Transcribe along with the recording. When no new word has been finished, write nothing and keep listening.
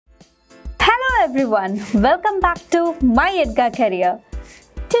everyone, welcome back to My Edgar Career.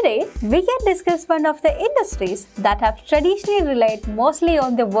 Today, we can discuss one of the industries that have traditionally relied mostly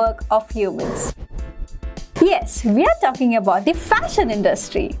on the work of humans. Yes, we are talking about the fashion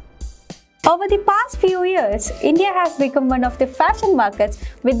industry. Over the past few years, India has become one of the fashion markets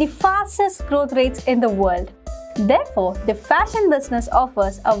with the fastest growth rates in the world. Therefore, the fashion business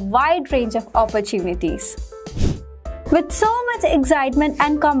offers a wide range of opportunities. With so much excitement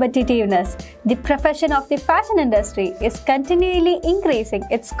and competitiveness, the profession of the fashion industry is continually increasing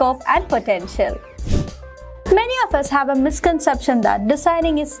its scope and potential. Many of us have a misconception that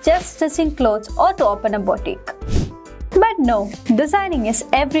designing is just stitching clothes or to open a boutique. But no, designing is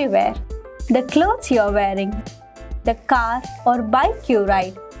everywhere. The clothes you're wearing, the car or bike you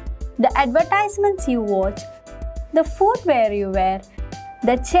ride, the advertisements you watch, the footwear you wear,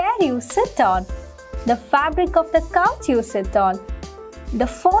 the chair you sit on, the fabric of the couch you sit on, the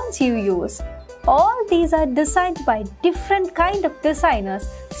fonts you use, all these are designed by different kind of designers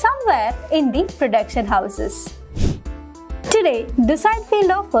somewhere in the production houses. Today, design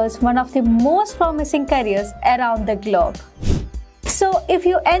field offers one of the most promising careers around the globe. So if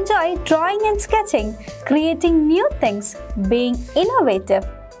you enjoy drawing and sketching, creating new things, being innovative,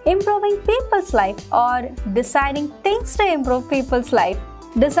 improving people's life or designing things to improve people's life,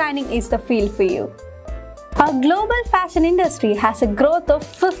 designing is the field for you. Our global fashion industry has a growth of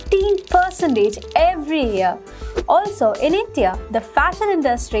 15% every year. Also, in India, the fashion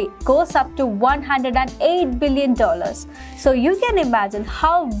industry goes up to $108 billion. So you can imagine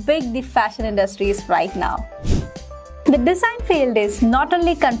how big the fashion industry is right now. The design field is not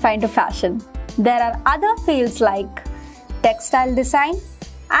only confined to fashion. There are other fields like textile design,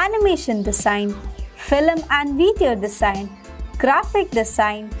 animation design, film and video design, graphic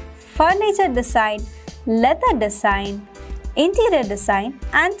design, furniture design, leather design, interior design,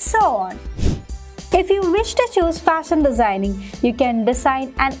 and so on. If you wish to choose fashion designing, you can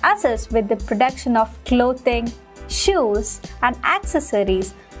design and assist with the production of clothing, shoes, and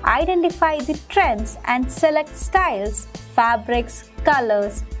accessories, identify the trends and select styles, fabrics,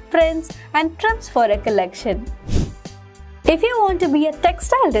 colors, prints, and trims for a collection. If you want to be a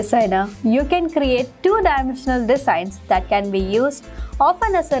textile designer, you can create two-dimensional designs that can be used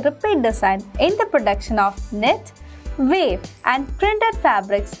often as a repeat design in the production of knit, wave, and printed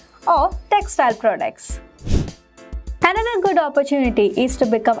fabrics or textile products. Another good opportunity is to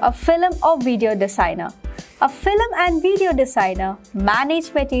become a film or video designer. A film and video designer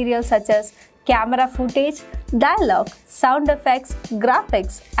manage materials such as camera footage, dialogue, sound effects,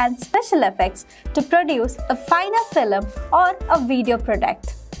 graphics, and special effects to produce a final film or a video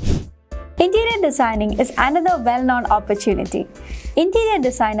product. Interior designing is another well-known opportunity. Interior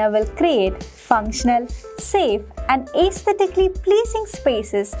designer will create functional, safe, and aesthetically pleasing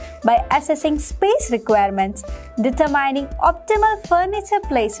spaces by assessing space requirements, determining optimal furniture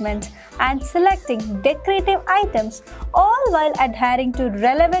placement, and selecting decorative items, all while adhering to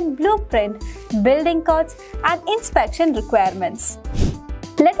relevant blueprint, building codes, and inspection requirements.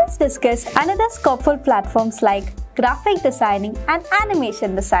 Let us discuss another scopeful platforms like graphic designing and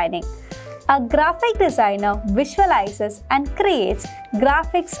animation designing. A graphic designer visualizes and creates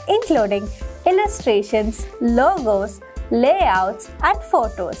graphics including illustrations, logos, layouts, and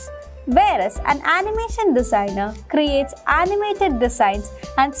photos, whereas an animation designer creates animated designs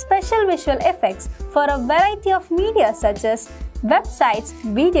and special visual effects for a variety of media such as websites,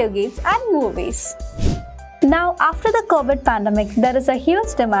 video games, and movies. Now, after the COVID pandemic, there is a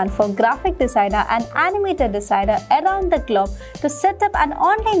huge demand for graphic designer and animator designer around the globe to set up an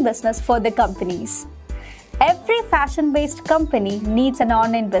online business for the companies. Every fashion-based company needs an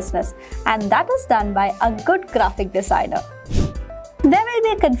online business, and that is done by a good graphic designer. There will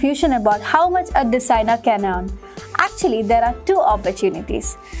be a confusion about how much a designer can earn. Actually, there are two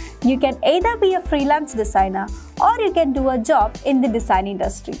opportunities. You can either be a freelance designer or you can do a job in the design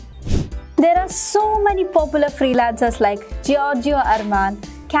industry. There are so many popular freelancers like Giorgio Armani,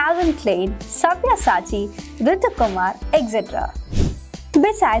 Calvin Klein, Sabyasachi, Ritu Kumar, etc.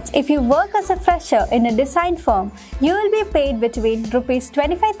 Besides, if you work as a fresher in a design firm, you will be paid between Rs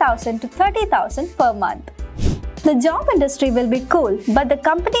 25,000 to 30,000 per month. The job industry will be cool, but the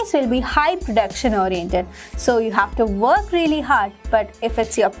companies will be high production oriented, so you have to work really hard, but if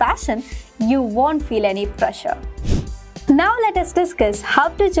it's your passion, you won't feel any pressure. Now let us discuss how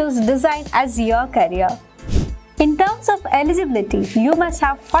to choose design as your career. In terms of eligibility, you must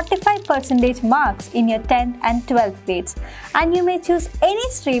have 45% marks in your 10th and 12th grades, and you may choose any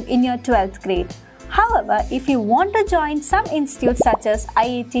stream in your 12th grade. However, if you want to join some institutes such as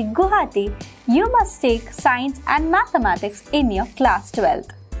IIT Guwahati, you must take science and mathematics in your class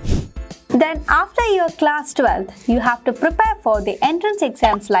 12th. Then after your class 12th, you have to prepare for the entrance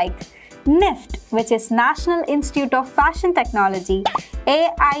exams like NIFT, which is National Institute of Fashion Technology,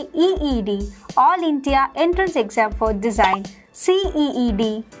 AIEED, All India Entrance Exam for Design,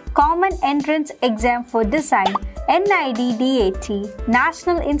 CEED, Common Entrance Exam for Design, NIDDAT,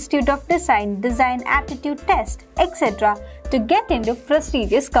 National Institute of Design, Design Aptitude Test, etc. to get into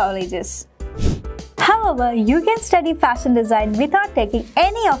prestigious colleges. However, you can study fashion design without taking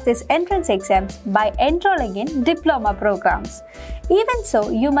any of these entrance exams by enrolling in diploma programs. Even so,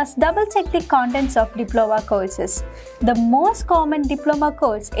 you must double check the contents of diploma courses. The most common diploma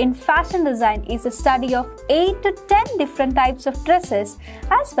course in fashion design is the study of 8 to 10 different types of dresses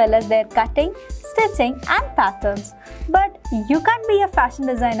as well as their cutting, stitching and patterns. But you can't be a fashion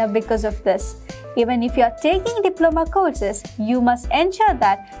designer because of this. Even if you are taking diploma courses, you must ensure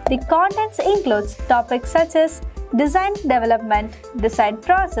that the contents includes topics such as design development, design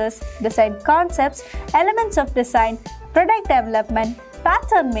process, design concepts, elements of design, product development,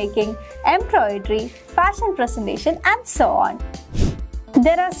 pattern making, embroidery, fashion presentation, and so on.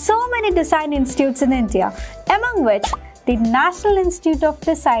 There are so many design institutes in India, among which the National Institute of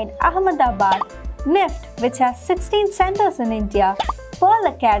Design, Ahmedabad, NIFT, which has 16 centers in India, Pearl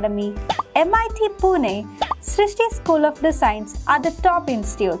Academy, MIT Pune, Srishti School of Designs are the top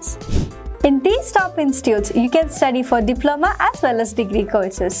institutes. In these top institutes, you can study for diploma as well as degree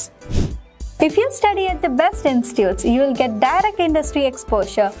courses. If you study at the best institutes, you will get direct industry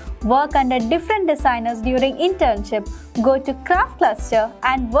exposure, work under different designers during internship, go to craft cluster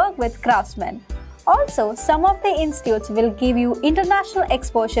and work with craftsmen. Also, some of the institutes will give you international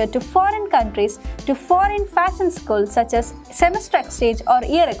exposure to foreign countries, to foreign fashion schools such as semester exchange or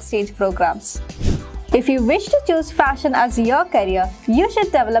year exchange programs. If you wish to choose fashion as your career, you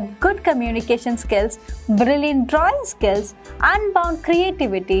should develop good communication skills, brilliant drawing skills, unbound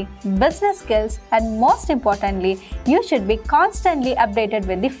creativity, business skills, and most importantly, you should be constantly updated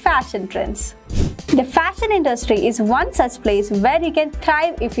with the fashion trends. The fashion industry is one such place where you can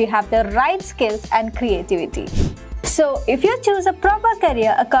thrive if you have the right skills and creativity. So, if you choose a proper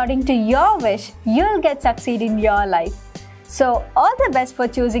career according to your wish, you'll get succeed in your life. So, all the best for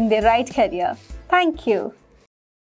choosing the right career. Thank you.